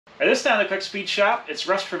Alright, this time at the Quick Speed Shop, it's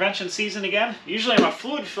rust prevention season again. Usually I'm a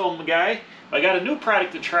fluid film guy, but I got a new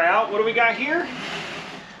product to try out. What do we got here?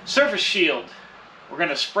 Surface Shield. We're going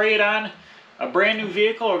to spray it on a brand new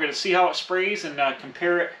vehicle. We're going to see how it sprays and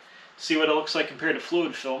compare it, see what it looks like compared to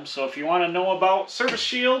fluid film. So if you want to know about Surface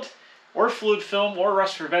Shield or fluid film or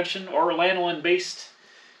rust prevention or lanolin based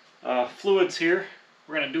fluids here,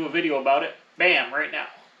 we're going to do a video about it. Bam, right now.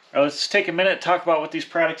 All right, let's take a minute to talk about what these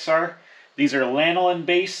products are. These are lanolin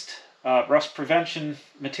based rust prevention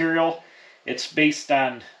material. It's based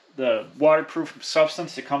on the waterproof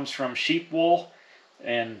substance that comes from sheep wool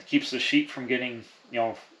and keeps the sheep from getting,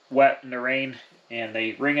 wet in the rain. And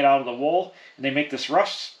they wring it out of the wool and they make this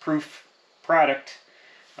rust proof product.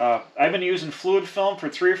 I've been using fluid film for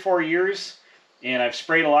 3 or 4 years, and I've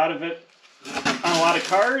sprayed a lot of it on a lot of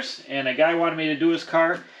cars, and a guy wanted me to do his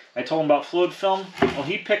car. I told him about fluid film. Well,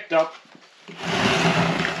 he picked up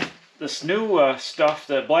this new stuff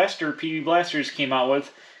that PV Blasters came out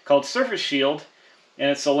with called Surface Shield, and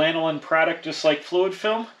it's a lanolin product just like fluid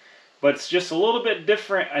film, but it's just a little bit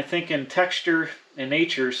different, I think, in texture and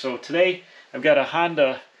nature. So today I've got a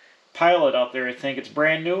Honda Pilot out there. I think it's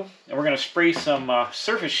brand new, and we're going to spray some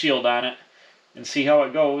Surface Shield on it and see how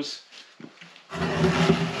it goes.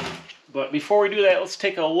 But before we do that, let's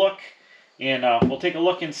take a look, and we'll take a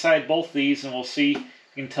look inside both these, and we'll see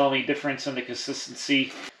if you can tell me difference in the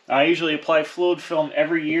consistency. I usually apply fluid film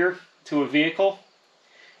every year to a vehicle,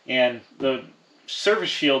 and the Surface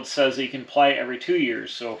Shield says that you can apply it every 2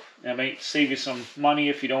 years, so that might save you some money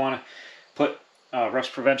if you don't want to put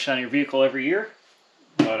rust prevention on your vehicle every year.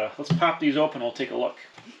 But let's pop these open. We'll take a look.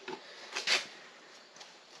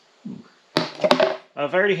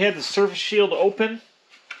 I've already had the Surface Shield open,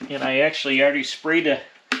 and I actually already sprayed a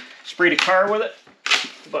car with it.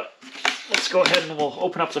 But let's go ahead and we'll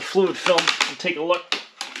open up the fluid film and take a look.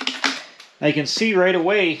 Now you can see right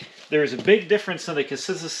away there's a big difference in the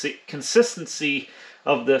consistency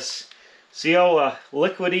of this. See how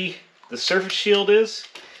liquidy the Surface Shield is?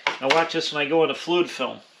 Now watch this when I go into fluid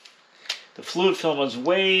film. The fluid film is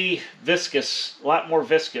way viscous, a lot more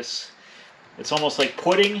viscous. It's almost like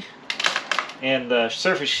pudding, and the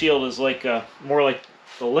Surface Shield is like more like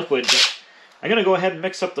the liquid. But I'm going to go ahead and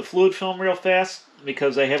mix up the fluid film real fast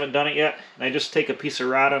because I haven't done it yet. And I just take a piece of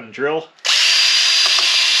rod and drill.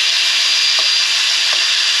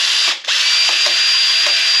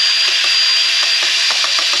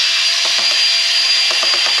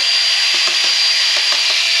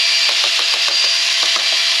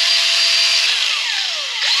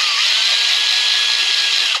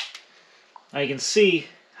 Now you can see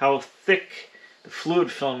how thick the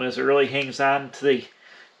fluid film is. It really hangs on to the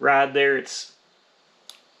rod there.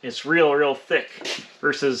 It's real thick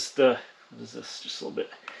versus the, what is this, just a little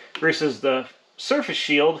bit, versus the Surface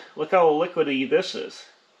Shield. Look how liquidy this is.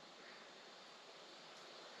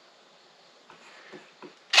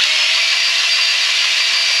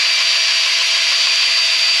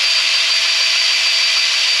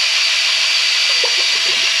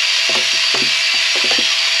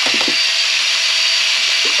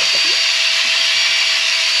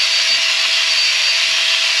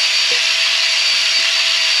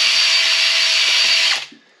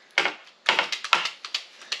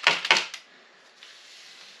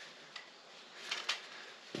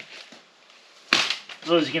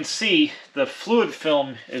 So as you can see, the fluid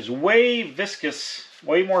film is way viscous,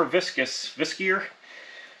 way more viskier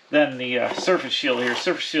than the Surface Shield here.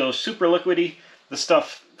 Surface Shield is super liquidy. The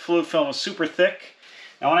fluid film is super thick.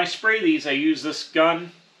 Now when I spray these, I use this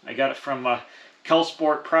gun. I got it from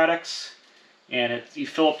Kelsport Products, and you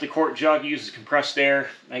fill up the quart jug, uses compressed air.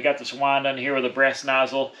 I got this wand on here with a brass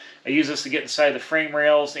nozzle. I use this to get inside the frame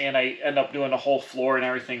rails, and I end up doing the whole floor and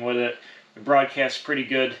everything with it. The broadcast's pretty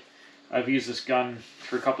good. I've used this gun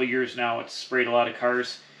for a couple of years now. It's sprayed a lot of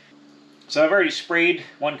cars. So I've already sprayed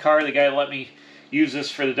one car. The guy let me use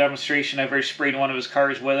this for the demonstration. I've already sprayed one of his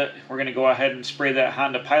cars with it. We're going to go ahead and spray that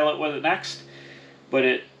Honda Pilot with it next.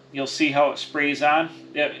 But you'll see how it sprays on.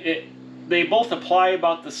 They both apply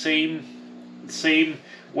about the same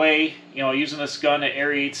way. Using this gun, it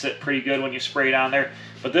aerates it pretty good when you spray it on there.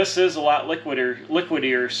 But this is a lot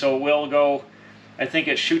liquidier, so it will go. I think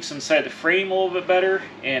it shoots inside the frame a little bit better,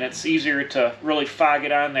 and it's easier to really fog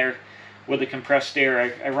it on there with the compressed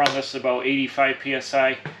air. I run this about 85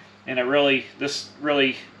 psi, and this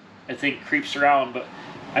really I think creeps around. But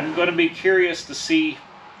I'm going to be curious to see.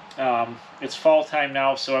 It's fall time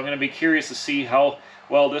now, so I'm going to be curious to see how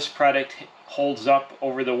well this product holds up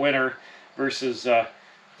over the winter versus the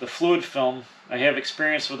fluid film. I have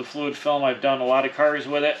experience with the fluid film. I've done a lot of cars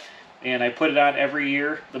with it, and I put it on every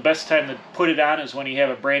year. The best time to put it on is when you have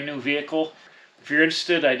a brand new vehicle. If you're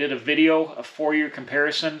interested, I did a video, a 4-year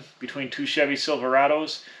comparison between 2 Chevy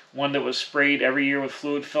Silverados, one that was sprayed every year with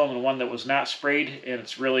fluid film and one that was not sprayed, and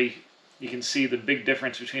it's really, you can see the big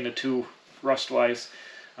difference between the two rust-wise.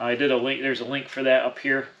 I did a link, there's a link for that up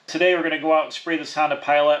here. Today we're going to go out and spray this Honda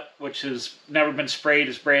Pilot, which has never been sprayed,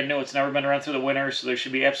 it's brand new, it's never been run through the winter, so there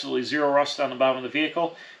should be absolutely zero rust on the bottom of the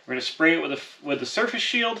vehicle. We're going to spray it with the surface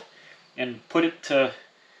shield and put the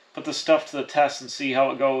stuff to the test and see how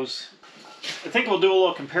it goes. I think we'll do a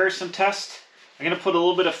little comparison test. I'm going to put a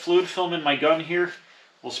little bit of fluid film in my gun here.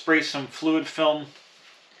 We'll spray some fluid film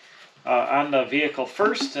on the vehicle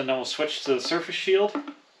first, and then we'll switch to the surface shield.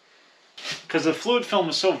 Because the fluid film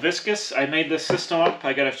is so viscous, I made this system up.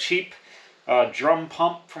 I got a cheap drum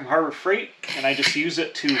pump from Harbor Freight, and I just use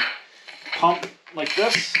it to pump like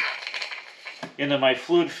this into my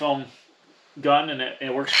fluid film gun, and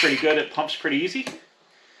it works pretty good. It pumps pretty easy.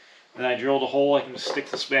 Then I drilled a hole, I can just stick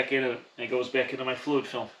this back in and it goes back into my fluid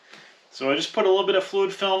film. So I just put a little bit of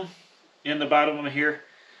fluid film in the bottom of here.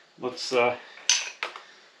 Let's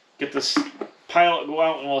get this Pilot, go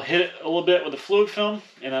out and we'll hit it a little bit with the fluid film,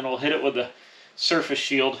 and then we'll hit it with the surface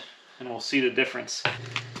shield and we'll see the difference.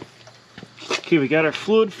 Okay, we got our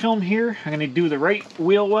fluid film here. I'm going to do the right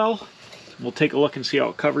wheel well. We'll take a look and see how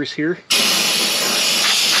it covers here.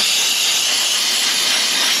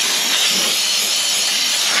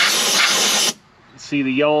 See the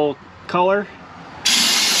yellow color.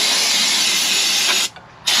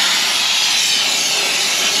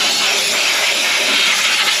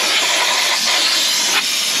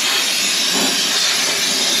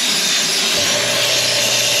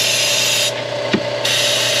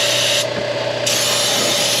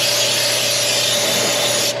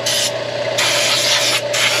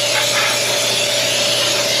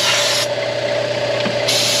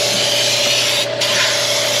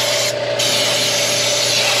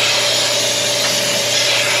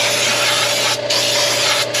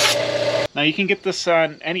 Now you can get this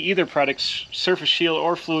on either product, surface shield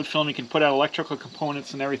or fluid film. You can put on electrical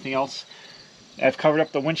components and everything else. I've covered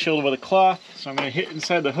up the windshield with a cloth, so I'm going to hit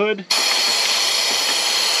inside the hood.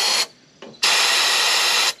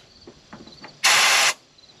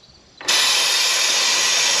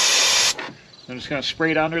 I'm just going to spray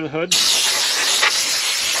it under the hood.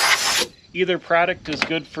 Either product is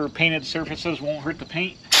good for painted surfaces, won't hurt the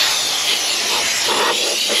paint.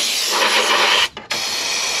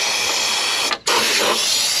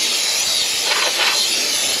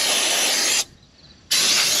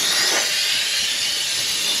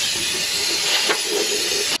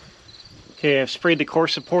 Okay, I've sprayed the core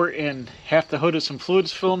support and half the hood with some fluid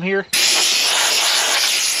film here.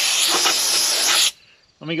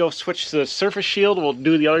 Let me go switch to the surface shield. We'll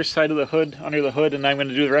do the other side of the hood, under the hood, and I'm going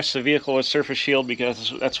to do the rest of the vehicle with surface shield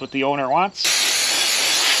because that's what the owner wants.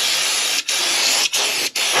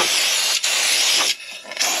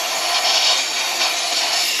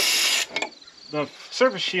 The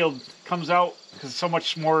surface shield comes out, because it's so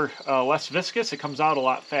much more less viscous, it comes out a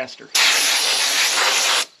lot faster.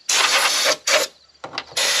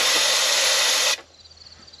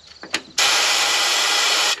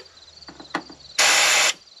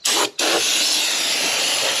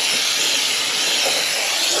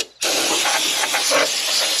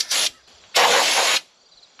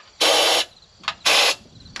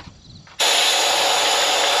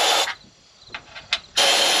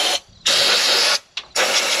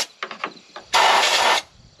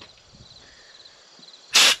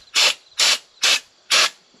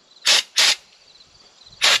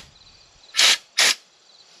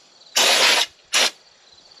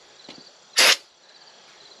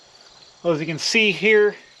 Well, as you can see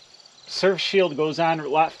here, surface shield goes on a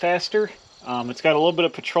lot faster. It's got a little bit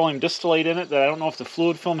of petroleum distillate in it that I don't know if the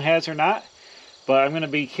fluid film has or not, but I'm going to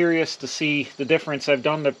be curious to see the difference. I've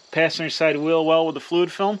done the passenger side wheel well with the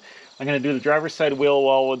fluid film. I'm going to do the driver's side wheel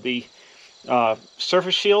well with the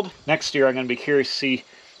surface shield. Next year I'm going to be curious to see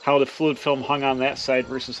how the fluid film hung on that side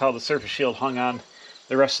versus how the surface shield hung on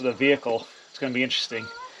the rest of the vehicle. It's going to be interesting.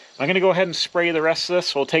 I'm going to go ahead and spray the rest of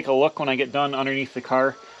this. We'll take a look when I get done underneath the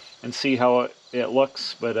car and see how it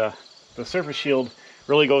looks, but the surface shield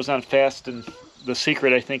really goes on fast, and the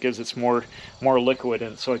secret, I think, is it's more liquid,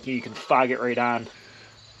 and so you can fog it right on.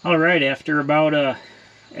 All right, after about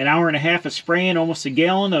an hour and a half of spraying, almost a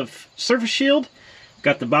gallon of surface shield,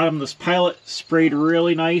 got the bottom of this Pilot sprayed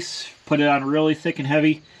really nice, put it on really thick and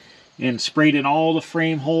heavy, and sprayed in all the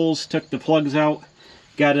frame holes, took the plugs out,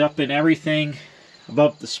 got it up in everything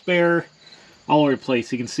above the spare, all over the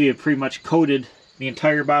place. You can see it pretty much coated the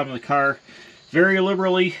entire bottom of the car very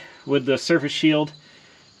liberally with the surface shield,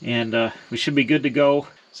 and we should be good to go.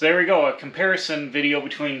 So there we go, a comparison video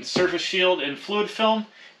between surface shield and fluid film.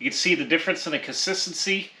 You can see the difference in the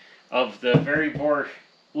consistency of the very more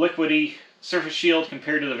liquidy surface shield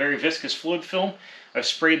compared to the very viscous fluid film. I've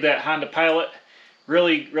sprayed that Honda Pilot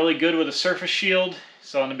really good with the surface shield.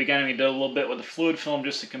 So in the beginning we did a little bit with the fluid film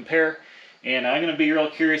just to compare. And I'm going to be real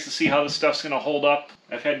curious to see how this stuff's going to hold up.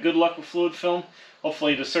 I've had good luck with fluid film.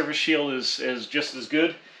 Hopefully the surface shield is just as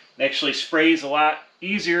good. It actually sprays a lot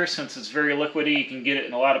easier since it's very liquidy. You can get it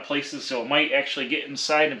in a lot of places, so it might actually get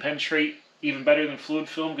inside and penetrate even better than fluid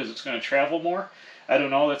film because it's going to travel more. I don't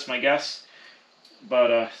know, that's my guess.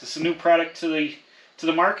 But this is a new product to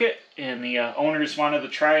the market, and the owners wanted to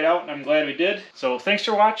try it out, and I'm glad we did. So thanks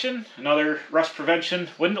for watching. Another rust prevention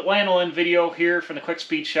lanolin video here from the Quick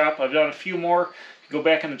Speed Shop. I've done a few more. If you go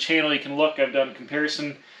back on the channel, you can look. I've done a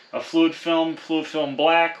comparison of fluid film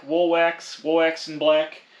black, wool wax in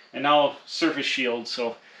black, and now surface shield.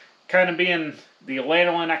 So kind of being the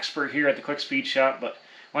lanolin expert here at the Quick Speed Shop, but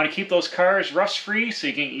I want to keep those cars rust free so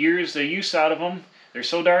you can get years of use out of them. They're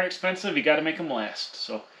so darn expensive, you got to make them last.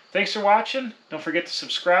 So thanks for watching. Don't forget to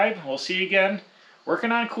subscribe. We'll see you again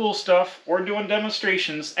working on cool stuff or doing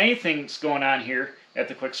demonstrations. Anything's going on here at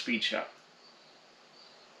the Quick Speed Shop.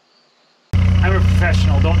 I'm a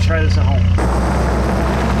professional. Don't try this at home.